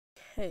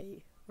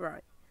Hey,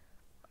 right.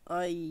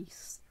 I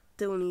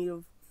still need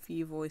a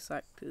few voice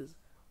actors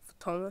for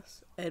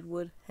Thomas,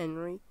 Edward,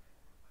 Henry,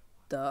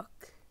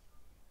 Duck,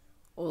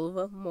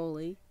 Oliver,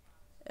 Molly,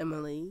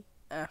 Emily,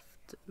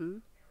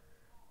 Afton,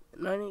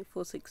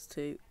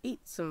 98462,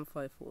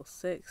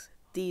 87546,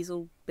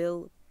 Diesel,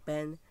 Bill,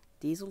 Ben,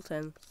 Diesel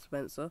 10,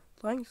 Spencer,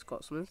 Flying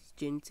Scotsman,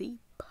 Ginty,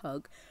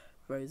 Pug,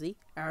 Rosie,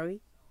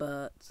 Ari,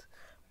 Bert,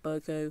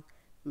 Boko,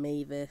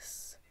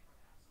 Mavis,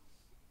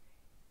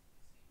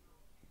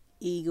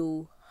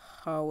 Eagle,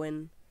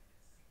 Harwin,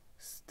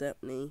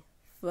 Stepney,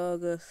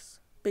 Fergus,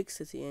 Big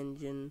City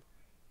Engine,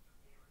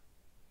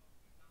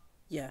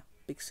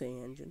 Big City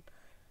Engine,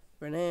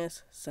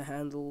 Reneus, Sir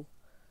Handel,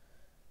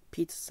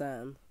 Peter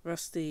Sam,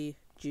 Rusty,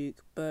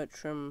 Duke,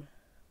 Bertram,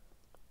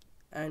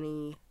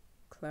 Annie,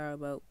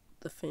 Clarabelle,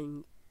 the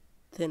Thin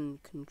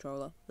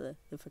Controller,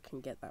 if I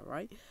can get that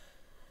right,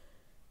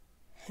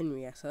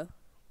 Henrietta,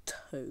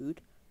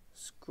 Toad,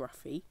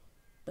 Scruffy,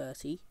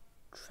 Bertie,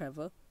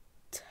 Trevor,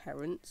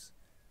 Terence,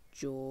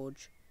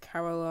 George,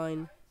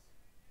 Caroline,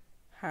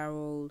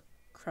 Harold,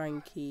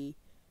 Cranky,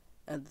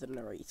 and the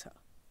narrator.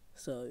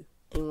 So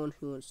anyone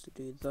who wants to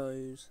do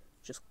those,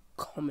 just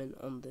comment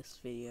on this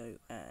video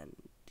and